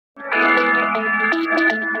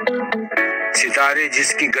सितारे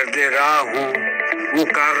जिसकी गर्दे राह हूँ वो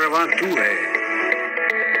कारवां तू है।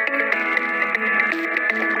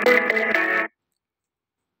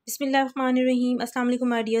 Bismillahirrahmanirrahim. Assalamu alaikum,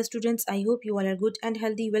 my dear students. I hope you all are good and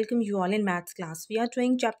healthy. Welcome you all in maths class. We are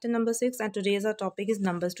doing chapter number 6 and today's our topic is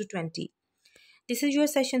numbers to 20. This is your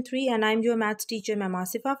session 3 and I'm your maths teacher, Ma'am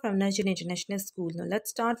Asifa from Najin International School. Now let's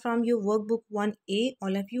start from your workbook 1A.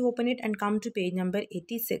 All of you open it and come to page number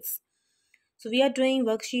 86. So we are doing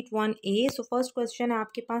worksheet 1A. So first question है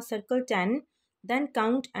आपके पास circle 10, then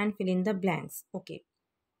count and fill in the blanks.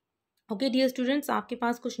 Okay dear students, आपके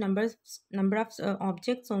पास कुछ number of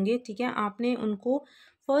objects होंगे, ठीक है। आपने उनको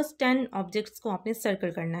first 10 objects को आपने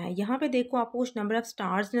सर्कल करना है। यहाँ पे देखो आपको कुछ नंबर ऑफ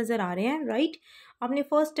स्टार्स नज़र आ रहे हैं, राइट। आपने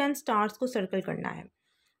फर्स्ट 10 स्टार्स को सर्कल करना है।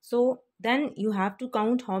 So then you have to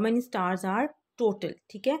count how many stars are total,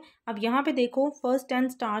 ठीक है। अब यहाँ पे देखो फर्स्ट 10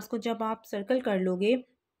 स्टार्स को जब आप सर्कल कर लोगे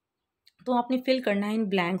तो आपने फिल करना है इन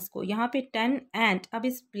ब्लैंक्स को। यहाँ पे 10 एंड, अब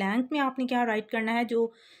इस ब्लैंक में आपने क्या राइट करना है,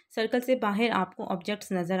 जो सर्कल से बाहर आपको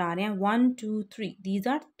ऑब्जेक्ट्स नज़र आ रहे हैं 1 2 3, these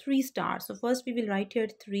are 3 stars. So first we will write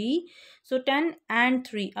here 3। So 10 and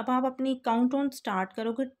 3। अब आप अपनी काउंट ऑन स्टार्ट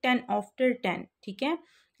करोगे 10 आफ्टर 10, ठीक है।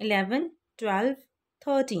 11 12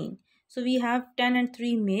 13। So we have 10 and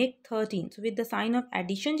 3 make 13। So with the sign of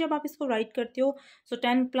addition जब आप इसको राइट करते हो, सो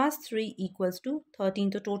 10 + 3 = 13।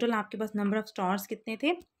 तो टोटल आपके पास नंबर ऑफ स्टार्स कितने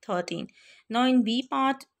थे, 13। नाउ इन बी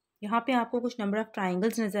पार्ट, यहाँ पे आपको कुछ नंबर ऑफ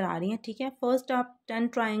ट्राइंगल्स नज़र आ रही हैं, ठीक है। फर्स्ट आप 10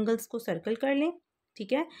 ट्राइंगल्स को सर्कल कर लें,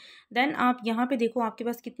 ठीक है। देन आप यहाँ पे देखो आपके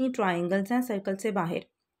पास कितनी ट्राइंगल्स हैं सर्कल से बाहर।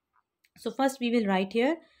 So first we will write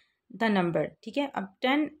here the number, ठीक है। अब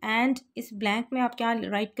 10 एंड इस ब्लैंक में आप क्या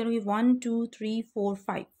राइट करोगे, 1 2 3 4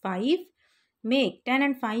 5 5 मेक 10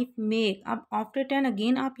 एंड 5 मेक। अब आफ्टर 10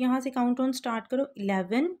 अगेन आप यहाँ से काउंट ऑन स्टार्ट करो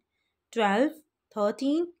 11 12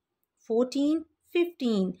 13 14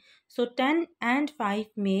 15। सो 10 एंड 5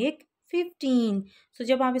 मेक 15। सो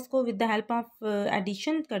जब आप इसको with the help of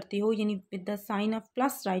addition करते हो, यानी with the sign of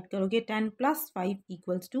plus right करोगे, 10 + 5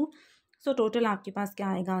 = 2। सो टोटल आपके पास क्या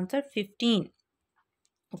आएगा answer, 15।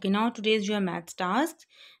 Okay, now today's your maths tasks.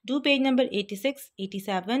 Do page number 86,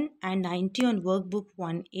 87 and 90 on workbook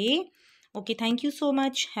 1A. Okay, thank you so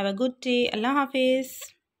much. Have a good day. Allah Hafiz.